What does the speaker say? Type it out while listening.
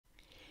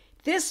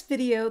This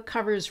video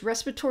covers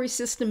respiratory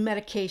system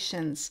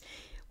medications.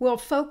 We'll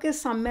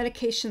focus on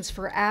medications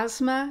for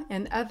asthma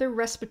and other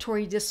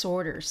respiratory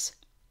disorders.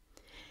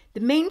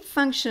 The main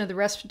function of the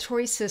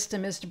respiratory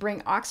system is to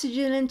bring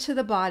oxygen into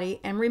the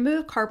body and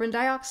remove carbon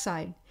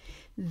dioxide.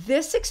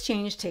 This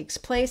exchange takes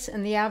place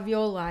in the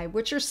alveoli,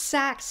 which are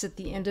sacs at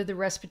the end of the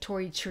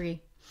respiratory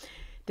tree.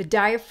 The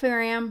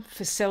diaphragm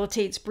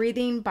facilitates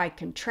breathing by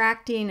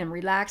contracting and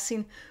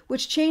relaxing,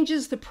 which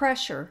changes the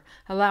pressure,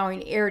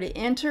 allowing air to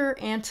enter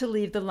and to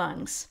leave the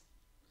lungs.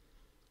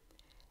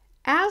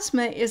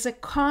 Asthma is a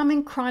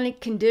common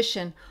chronic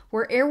condition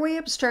where airway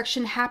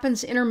obstruction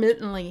happens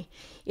intermittently.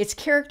 It's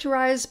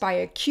characterized by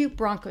acute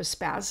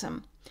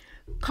bronchospasm.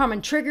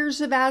 Common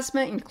triggers of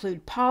asthma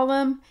include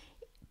pollen,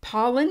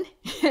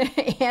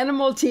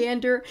 animal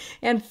dander,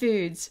 and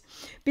foods.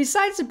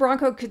 Besides the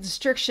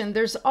bronchoconstriction,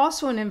 there's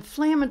also an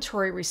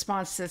inflammatory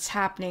response that's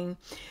happening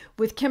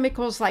with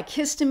chemicals like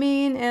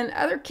histamine and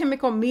other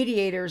chemical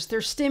mediators.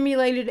 They're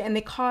stimulated and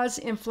they cause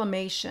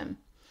inflammation.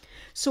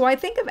 So I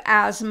think of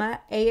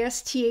asthma,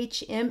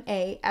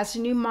 ASTHMA, as a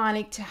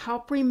mnemonic to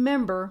help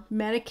remember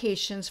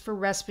medications for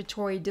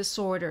respiratory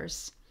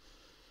disorders.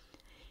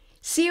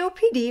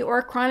 COPD,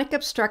 or chronic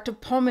obstructive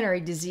pulmonary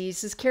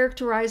disease, is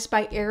characterized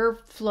by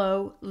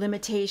airflow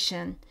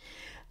limitation.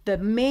 The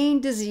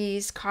main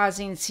disease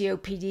causing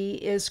COPD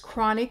is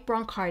chronic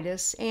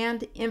bronchitis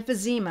and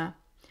emphysema.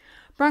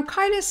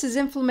 Bronchitis is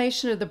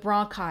inflammation of the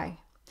bronchi.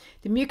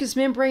 The mucous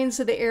membranes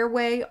of the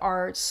airway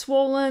are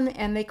swollen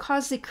and they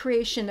cause the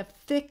creation of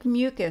thick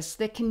mucus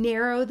that can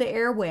narrow the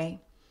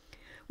airway.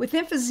 With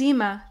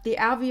emphysema, the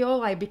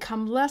alveoli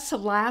become less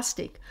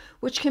elastic,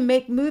 which can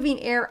make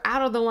moving air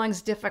out of the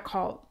lungs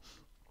difficult.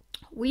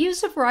 We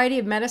use a variety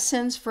of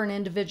medicines for an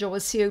individual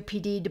with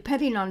COPD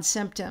depending on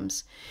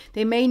symptoms.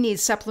 They may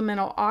need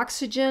supplemental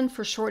oxygen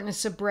for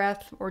shortness of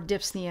breath or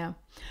dyspnea.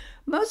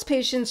 Most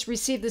patients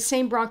receive the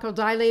same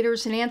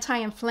bronchodilators and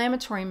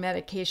anti-inflammatory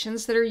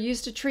medications that are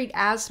used to treat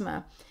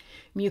asthma.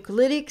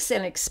 Mucolytics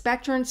and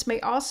expectorants may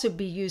also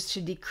be used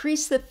to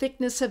decrease the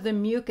thickness of the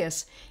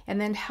mucus and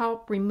then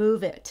help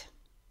remove it.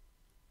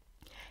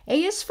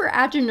 A is for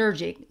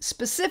adrenergic,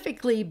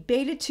 specifically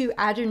beta-2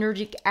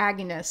 adrenergic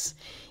agonists.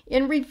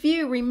 In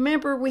review,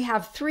 remember we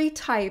have three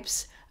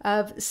types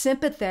of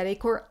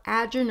sympathetic or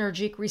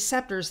adrenergic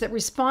receptors that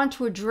respond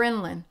to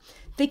adrenaline.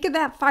 Think of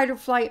that fight or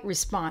flight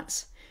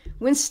response.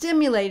 When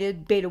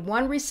stimulated,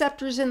 beta-1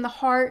 receptors in the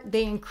heart,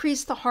 they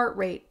increase the heart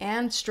rate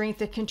and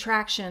strength of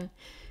contraction.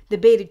 The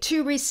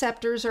beta-2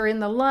 receptors are in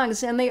the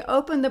lungs and they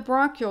open the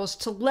bronchioles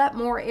to let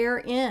more air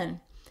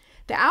in.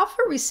 The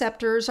alpha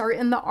receptors are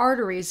in the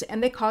arteries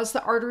and they cause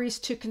the arteries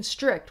to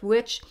constrict,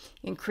 which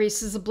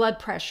increases the blood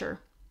pressure.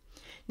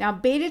 Now,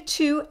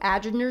 beta-2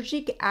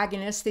 adrenergic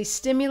agonists, they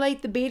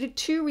stimulate the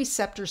beta-2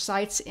 receptor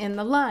sites in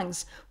the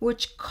lungs,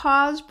 which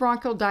cause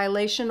bronchial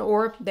dilation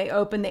or they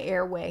open the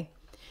airway.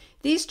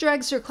 These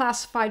drugs are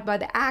classified by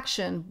the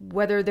action,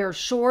 whether they're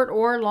short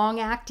or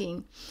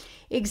long-acting.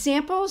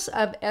 Examples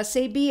of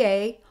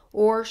SABA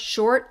or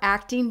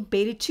short-acting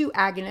beta-2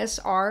 agonists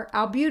are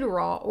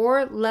albuterol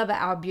or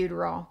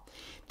levoalbuterol.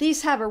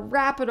 These have a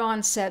rapid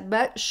onset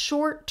but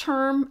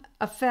short-term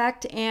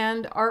effect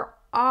and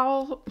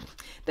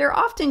they're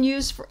often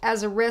used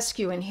as a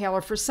rescue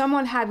inhaler for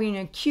someone having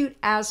an acute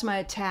asthma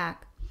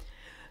attack.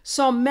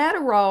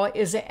 Salmeterol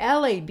is a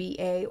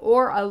LABA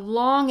or a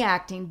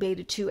long-acting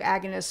beta-2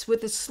 agonist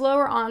with a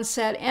slower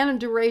onset and a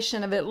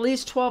duration of at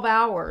least 12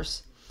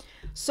 hours.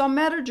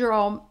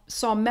 Salmeterol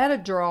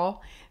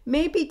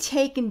may be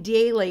taken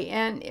daily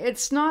and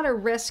it's not a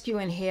rescue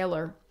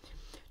inhaler.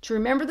 To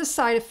remember the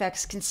side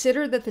effects,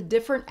 consider that the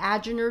different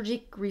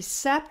adrenergic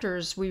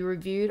receptors we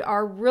reviewed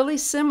are really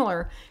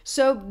similar,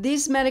 so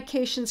these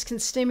medications can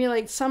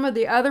stimulate some of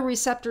the other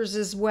receptors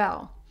as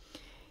well.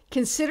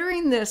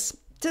 Considering this,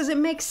 does it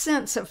make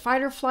sense that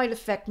fight or flight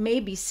effect may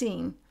be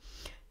seen?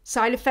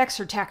 Side effects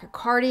are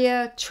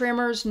tachycardia,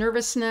 tremors,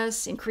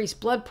 nervousness, increased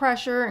blood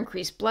pressure,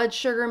 increased blood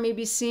sugar may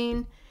be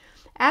seen.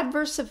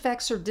 Adverse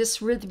effects are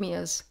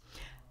dysrhythmias.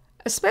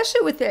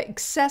 Especially with the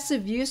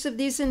excessive use of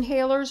these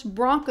inhalers,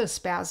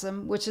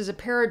 bronchospasm, which is a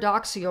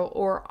paradoxical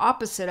or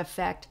opposite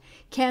effect,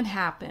 can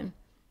happen.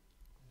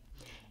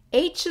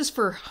 H is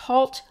for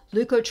halt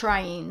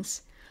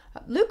leukotrienes.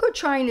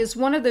 Leukotriene is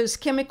one of those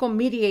chemical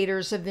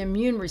mediators of the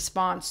immune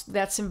response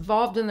that's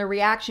involved in the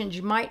reactions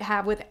you might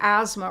have with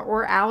asthma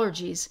or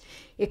allergies.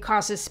 It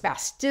causes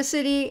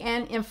spasticity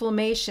and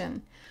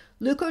inflammation.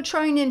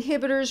 Leukotriene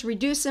inhibitors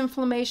reduce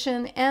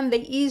inflammation and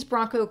they ease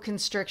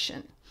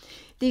bronchoconstriction.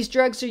 These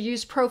drugs are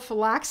used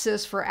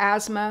prophylaxis for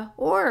asthma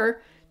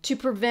or to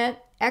prevent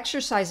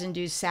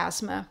exercise-induced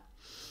asthma.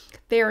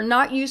 They are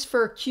not used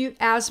for acute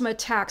asthma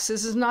attacks.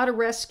 This is not a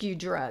rescue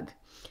drug.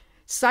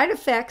 Side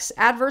effects,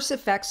 adverse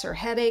effects are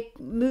headache,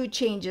 mood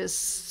changes,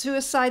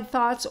 suicide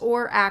thoughts,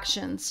 or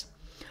actions.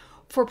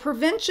 For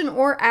prevention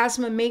or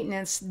asthma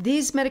maintenance,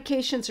 these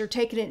medications are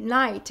taken at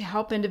night to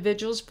help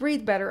individuals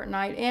breathe better at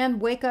night and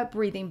wake up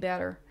breathing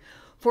better.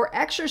 For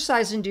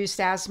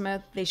exercise-induced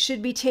asthma, they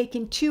should be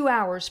taken 2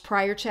 hours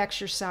prior to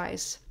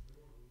exercise.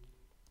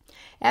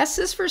 S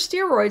is for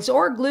steroids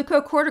or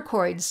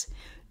glucocorticoids.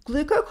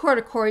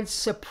 Glucocorticoids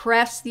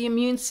suppress the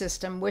immune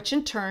system, which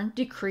in turn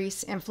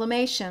decrease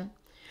inflammation.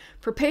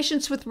 For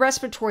patients with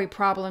respiratory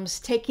problems,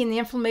 taking the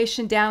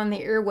inflammation down in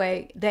the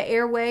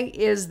airway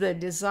is the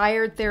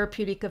desired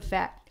therapeutic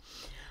effect.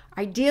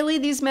 Ideally,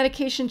 these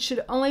medications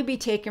should only be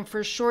taken for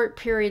a short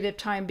period of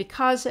time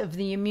because of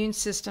the immune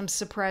system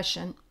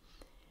suppression.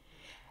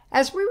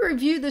 As we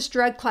review this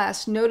drug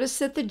class, notice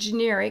that the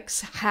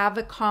generics have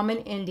a common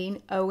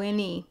ending,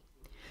 ONE.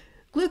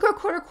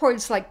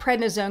 Glucocorticoids like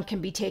prednisone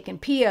can be taken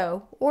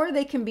PO, or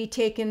they can be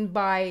taken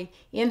by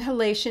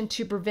inhalation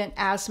to prevent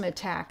asthma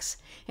attacks.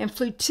 And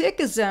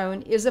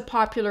fluticasone is a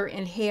popular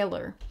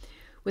inhaler.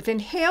 With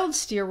inhaled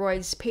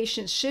steroids,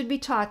 patients should be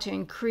taught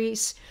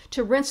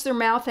to rinse their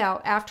mouth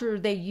out after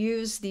they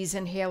use these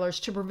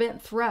inhalers to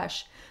prevent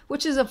thrush,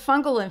 which is a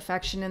fungal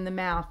infection in the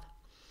mouth.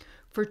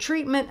 For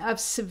treatment of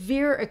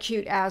severe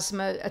acute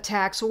asthma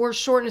attacks or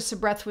shortness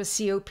of breath with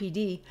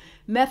COPD,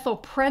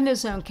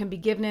 methylprednisone can be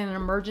given in an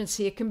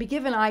emergency. It can be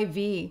given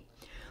IV.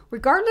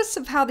 Regardless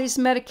of how these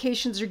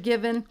medications are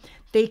given,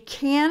 they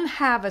can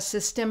have a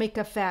systemic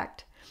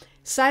effect.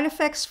 Side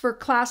effects for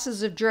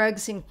classes of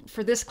drugs,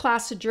 for this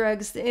class of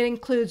drugs, it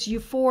includes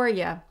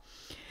euphoria.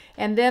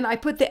 And then I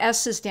put the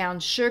S's down,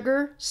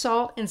 sugar,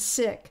 salt, and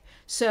sick.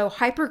 So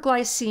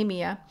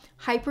hyperglycemia,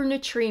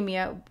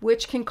 hypernatremia,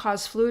 which can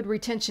cause fluid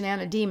retention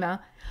and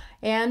edema,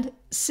 and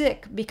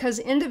sick, because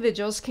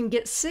individuals can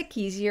get sick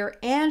easier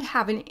and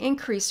have an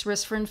increased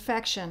risk for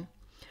infection.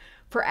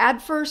 For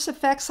adverse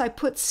effects, I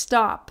put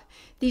stop.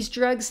 These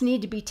drugs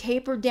need to be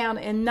tapered down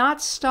and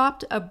not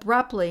stopped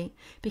abruptly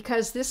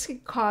because this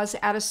could cause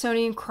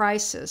Addisonian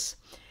crisis.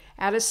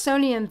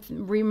 Addisonian,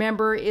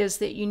 remember, is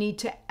that you need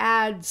to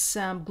add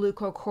some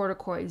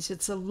glucocorticoids.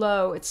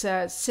 It's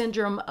a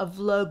syndrome of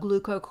low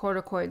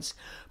glucocorticoids.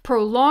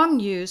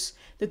 Prolonged use,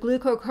 the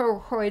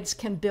glucocorticoids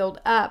can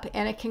build up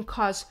and it can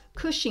cause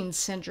Cushing's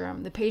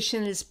syndrome. The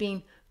patient is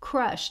being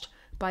crushed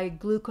by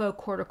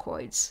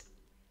glucocorticoids.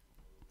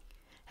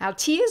 Now,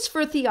 T is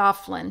for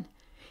theophylline.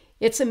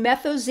 It's a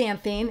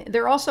methoxanthine.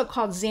 They're also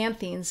called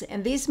xanthines,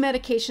 and these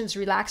medications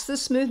relax the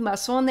smooth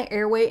muscle in the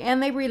airway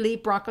and they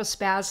relieve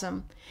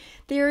bronchospasm.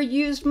 They are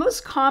used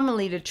most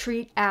commonly to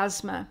treat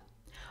asthma.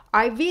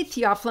 IV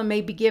theophylline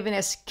may be given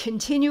as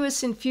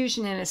continuous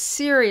infusion in a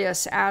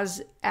serious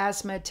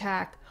asthma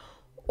attack.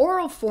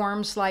 Oral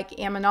forms like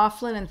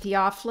aminophylline and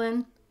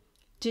theophylline.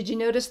 Did you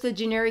notice the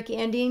generic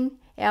ending?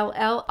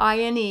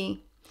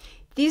 LLINE.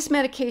 These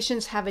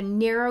medications have a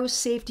narrow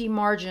safety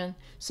margin,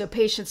 so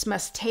patients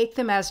must take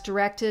them as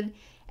directed,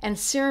 and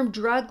serum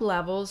drug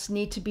levels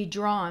need to be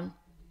drawn.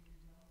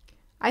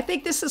 I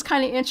think this is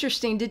kind of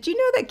interesting. Did you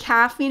know that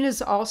caffeine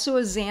is also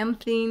a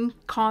xanthine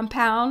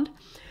compound?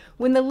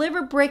 When the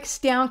liver breaks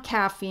down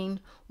caffeine,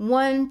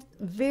 one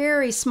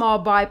very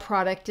small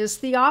byproduct is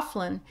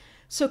theophylline.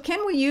 So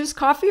can we use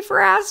coffee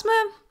for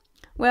asthma?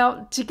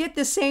 Well, to get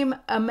the same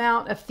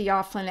amount of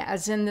theophylline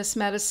as in this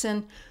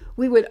medicine,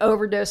 we would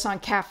overdose on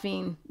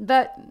caffeine.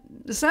 But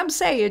some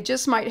say it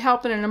just might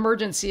help in an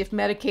emergency if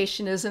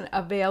medication isn't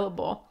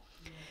available.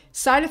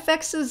 Side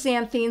effects of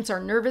xanthines are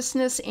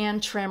nervousness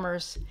and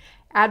tremors.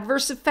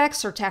 Adverse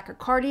effects are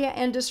tachycardia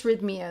and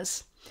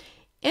dysrhythmias.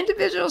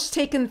 Individuals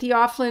taking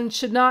theophylline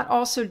should not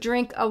also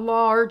drink a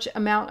large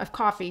amount of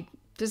coffee.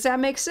 Does that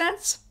make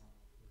sense?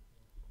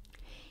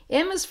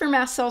 M is for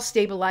mast cell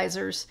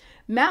stabilizers.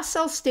 Mast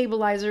cell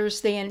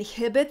stabilizers, they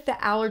inhibit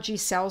the allergy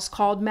cells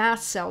called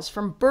mast cells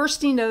from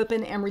bursting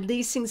open and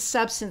releasing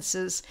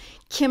substances,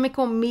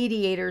 chemical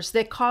mediators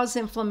that cause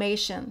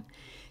inflammation.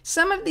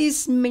 Some of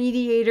these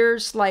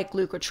mediators, like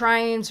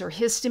leukotrienes or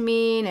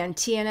histamine and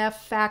TNF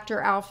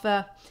factor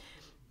alpha,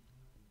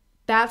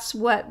 that's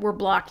what we're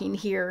blocking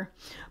here.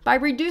 By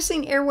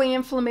reducing airway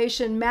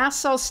inflammation, mast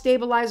cell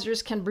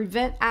stabilizers can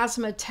prevent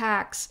asthma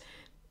attacks,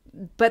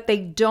 but they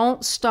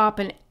don't stop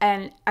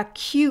an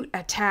acute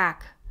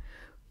attack.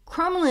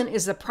 Cromolyn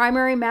is the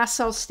primary mast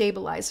cell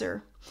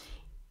stabilizer.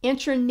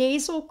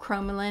 Intranasal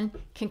cromolyn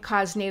can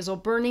cause nasal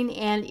burning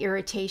and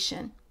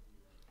irritation.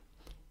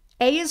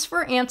 A is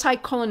for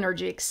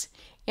anticholinergics.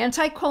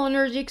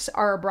 Anticholinergics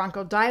are a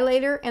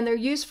bronchodilator and they're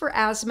used for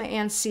asthma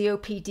and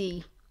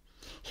COPD.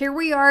 Here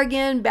we are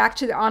again, back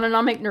to the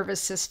autonomic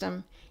nervous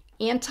system.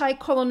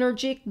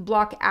 Anticholinergic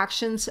block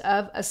actions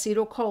of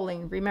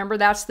acetylcholine. Remember,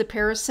 that's the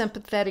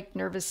parasympathetic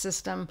nervous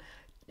system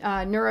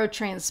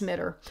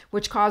neurotransmitter,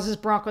 which causes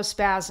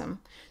bronchospasm.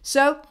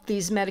 So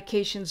these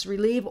medications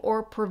relieve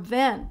or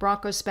prevent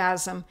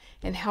bronchospasm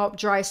and help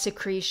dry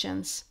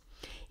secretions.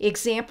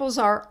 Examples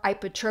are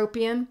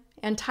ipratropium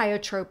and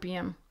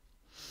tiotropium.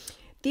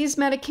 These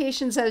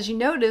medications, as you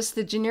notice,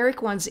 the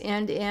generic ones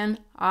end in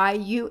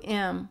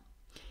IUM.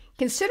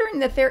 Considering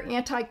that they're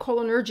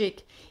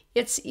anticholinergic,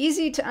 it's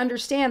easy to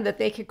understand that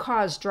they could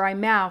cause dry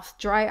mouth,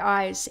 dry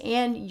eyes,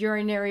 and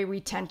urinary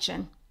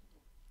retention.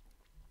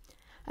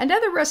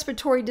 Another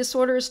respiratory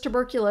disorder is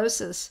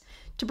tuberculosis.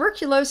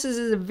 Tuberculosis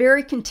is a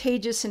very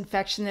contagious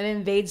infection that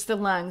invades the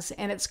lungs,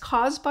 and it's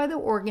caused by the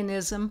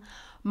organism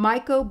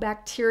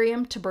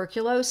Mycobacterium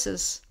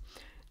tuberculosis.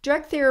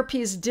 Drug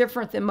therapy is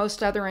different than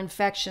most other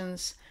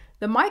infections.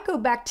 The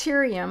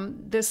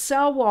mycobacterium, the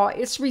cell wall,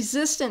 is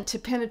resistant to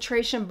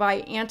penetration by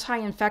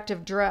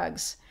anti-infective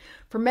drugs.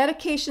 For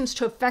medications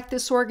to affect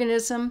this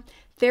organism,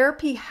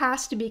 therapy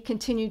has to be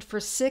continued for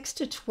 6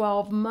 to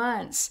 12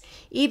 months,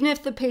 even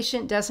if the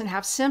patient doesn't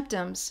have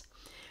symptoms.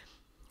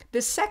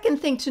 The second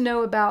thing to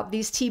know about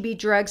these TB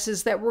drugs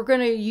is that we're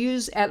going to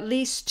use at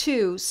least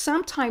 2,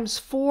 sometimes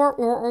 4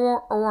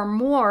 or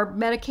more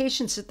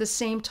medications at the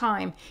same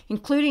time,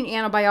 including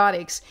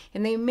antibiotics,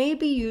 and they may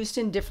be used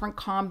in different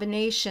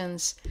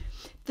combinations.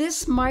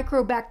 This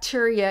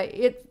microbacteria,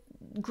 it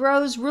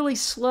grows really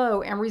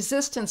slow and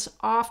resistance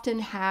often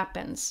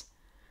happens.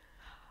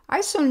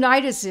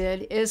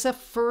 Isoniazid is a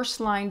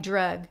first-line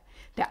drug.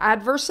 The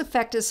adverse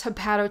effect is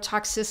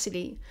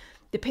hepatotoxicity.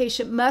 The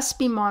patient must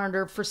be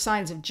monitored for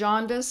signs of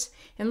jaundice,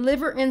 and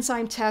liver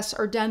enzyme tests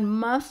are done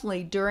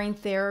monthly during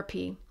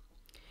therapy.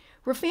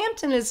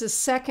 Rifampin is a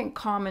second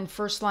common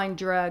first-line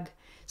drug.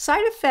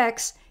 Side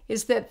effects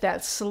is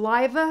that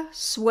saliva,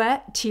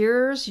 sweat,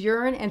 tears,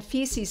 urine, and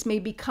feces may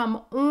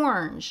become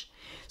orange.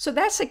 So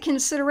that's a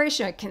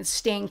consideration. It can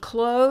stain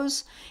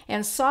clothes,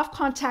 and soft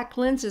contact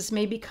lenses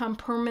may become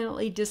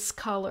permanently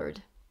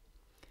discolored.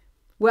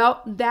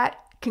 Well, that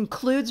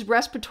concludes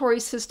respiratory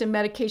system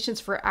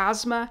medications for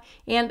asthma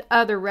and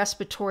other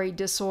respiratory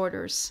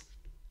disorders.